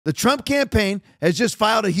The Trump campaign has just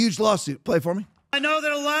filed a huge lawsuit. Play for me. I know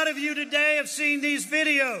that a lot of you today have seen these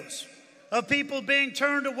videos of people being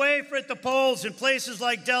turned away at the polls in places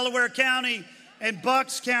like Delaware County and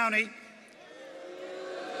Bucks County.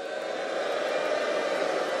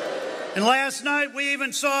 And last night, we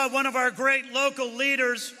even saw one of our great local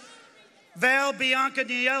leaders, Val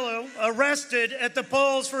Biancaniello, arrested at the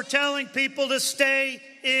polls for telling people to stay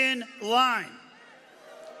in line.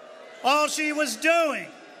 All she was doing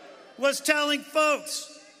was telling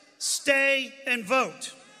folks, stay and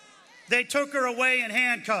vote. They took her away in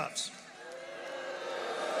handcuffs.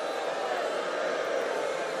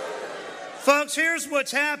 Folks, here's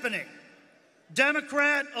what's happening.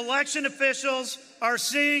 Democrat election officials are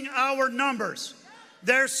seeing our numbers.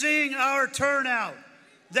 They're seeing our turnout.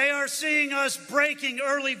 They are seeing us breaking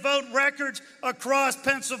early vote records across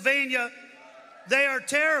Pennsylvania. They are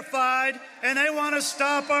terrified, and they want to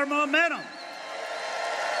stop our momentum.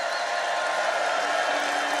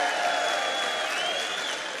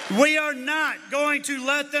 We are not going to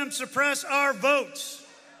let them suppress our votes.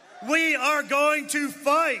 We are going to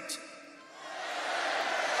fight.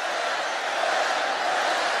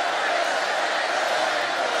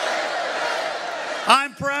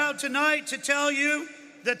 I'm proud tonight to tell you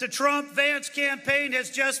that the Trump-Vance campaign has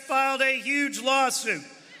just filed a huge lawsuit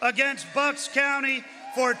against Bucks County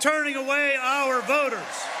for turning away our voters.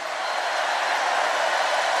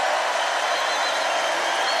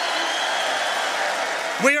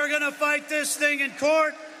 We are going to fight this thing in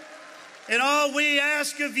court, and all we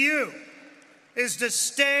ask of you is to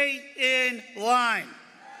stay in line.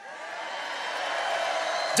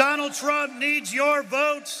 Donald Trump needs your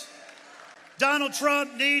votes. Donald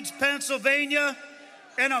Trump needs Pennsylvania,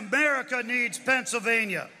 and America needs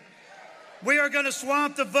Pennsylvania. We are going to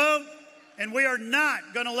swamp the vote, and we are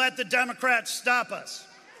not going to let the Democrats stop us.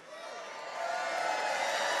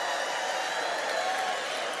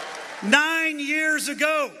 9 years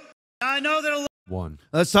ago, I know that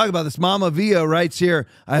Let's talk about this. Mama Via writes here,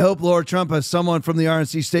 I hope Laura Trump has someone from the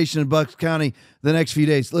RNC station in Bucks County the next few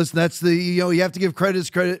days. Listen, that's you have to give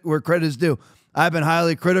credit where credit is due. I've been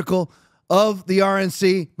highly critical of the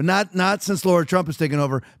RNC, but not since Laura Trump has taken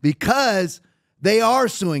over, because they are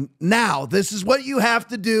suing now. This is what you have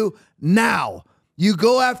to do now. You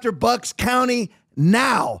go after Bucks County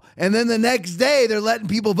now, and then the next day they're letting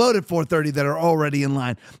people vote at 4:30 that are already in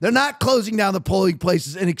line. They're not closing down the polling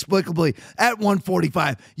places inexplicably at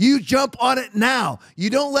 1:45. You jump on it now. You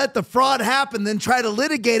don't let the fraud happen, then try to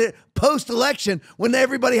litigate it post-election when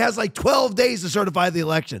everybody has like 12 days to certify the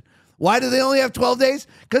election. Why do they only have 12 days?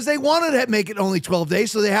 Because they wanted to make it only 12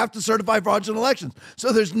 days, so they have to certify fraudulent elections.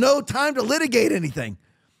 So there's no time to litigate anything.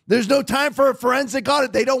 There's no time for a forensic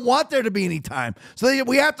audit. They don't want there to be any time. So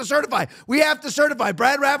we have to certify. We have to certify.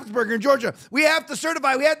 Brad Raffensperger in Georgia, we have to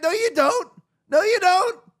certify. No, you don't. No, you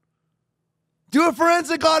don't. Do a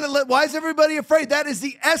forensic audit. Why is everybody afraid? That is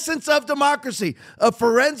the essence of democracy, a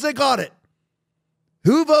forensic audit.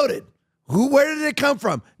 Who voted? Where did it come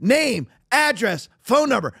from? Name, address, phone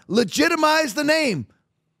number. Legitimize the name.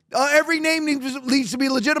 Every name needs to be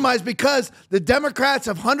legitimized because the Democrats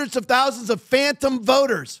have hundreds of thousands of phantom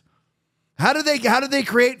voters. How do they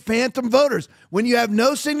create phantom voters? When you have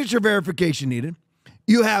no signature verification needed,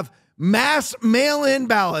 you have mass mail-in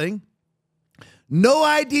balloting, no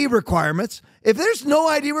ID requirements. If there's no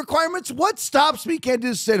ID requirements, what stops me? Can't do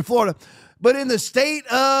this in the state of Florida, but in the state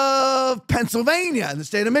of Pennsylvania, in the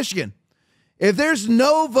state of Michigan, if there's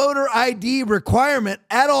no voter ID requirement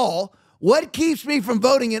at all, what keeps me from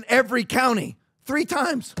voting in every county 3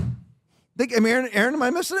 times? Aaron, am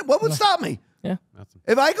I missing it? What would stop me? Yeah.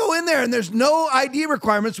 If I go in there and there's no ID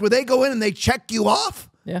requirements, where they go in and they check you off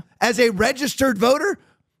as a registered voter,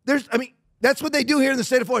 that's what they do here in the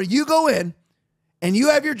state of Florida. You go in and you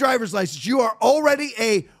have your driver's license. You are already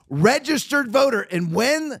a registered voter. And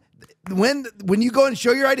when you go and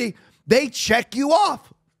show your ID, they check you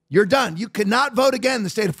off. You're done. You cannot vote again in the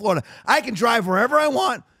state of Florida. I can drive wherever I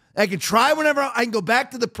want. I can try whenever I can go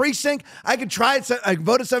back to the precinct. I can try I can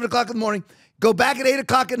vote at 7 o'clock in the morning, go back at 8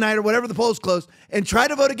 o'clock at night or whatever the polls close, and try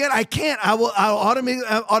to vote again. I can't. I'll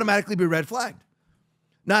automatically be red flagged.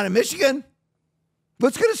 Not in Michigan.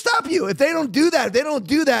 What's going to stop you? If they don't do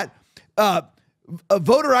that, a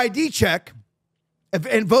voter ID check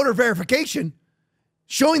and voter verification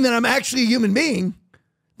showing that I'm actually a human being,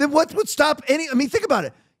 then what would stop think about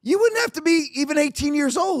it. You wouldn't have to be even 18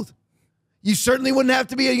 years old. You certainly wouldn't have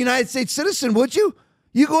to be a United States citizen, would you?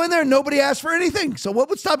 You go in there and nobody asks for anything. So what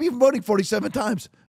would stop you from voting 47 times?